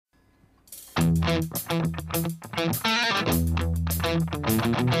I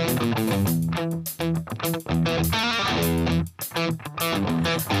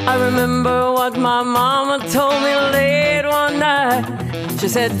remember what my mama told me late one night. She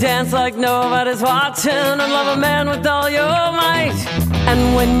said, dance like nobody's watching and love a man with all your might.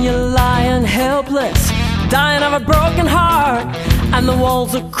 And when you're lying helpless, dying of a broken heart, and the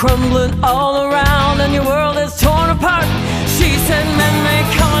walls are crumbling all around and your world is torn apart, she said, men may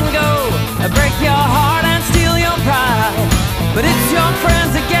come and go, break your heart and steal your pride, but it's your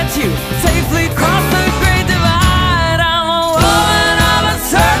friends that get you safely across the great divide. I'm a woman of a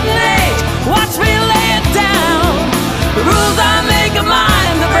certain age, watch me lay it down. The rules I make are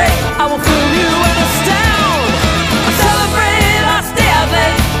mine to break, I will fill you with astound. I celebrate, I stay out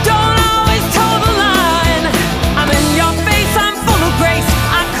late, don't always toe the line. I'm in your face, I'm full of grace,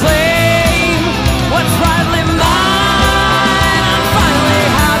 I claim what's rightly mine. I'm finally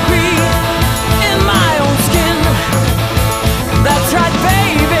happy in my own skin. That's right,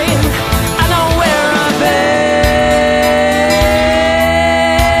 baby, I know where I've been.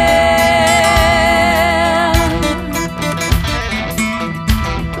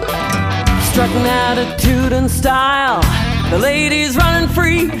 Struck an attitude and style, the ladies running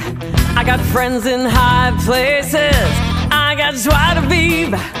free. I got friends in high places, I got joie de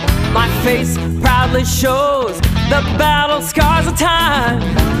vivre. My face proudly shows the battle scars of time,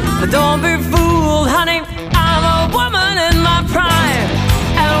 but don't be fooled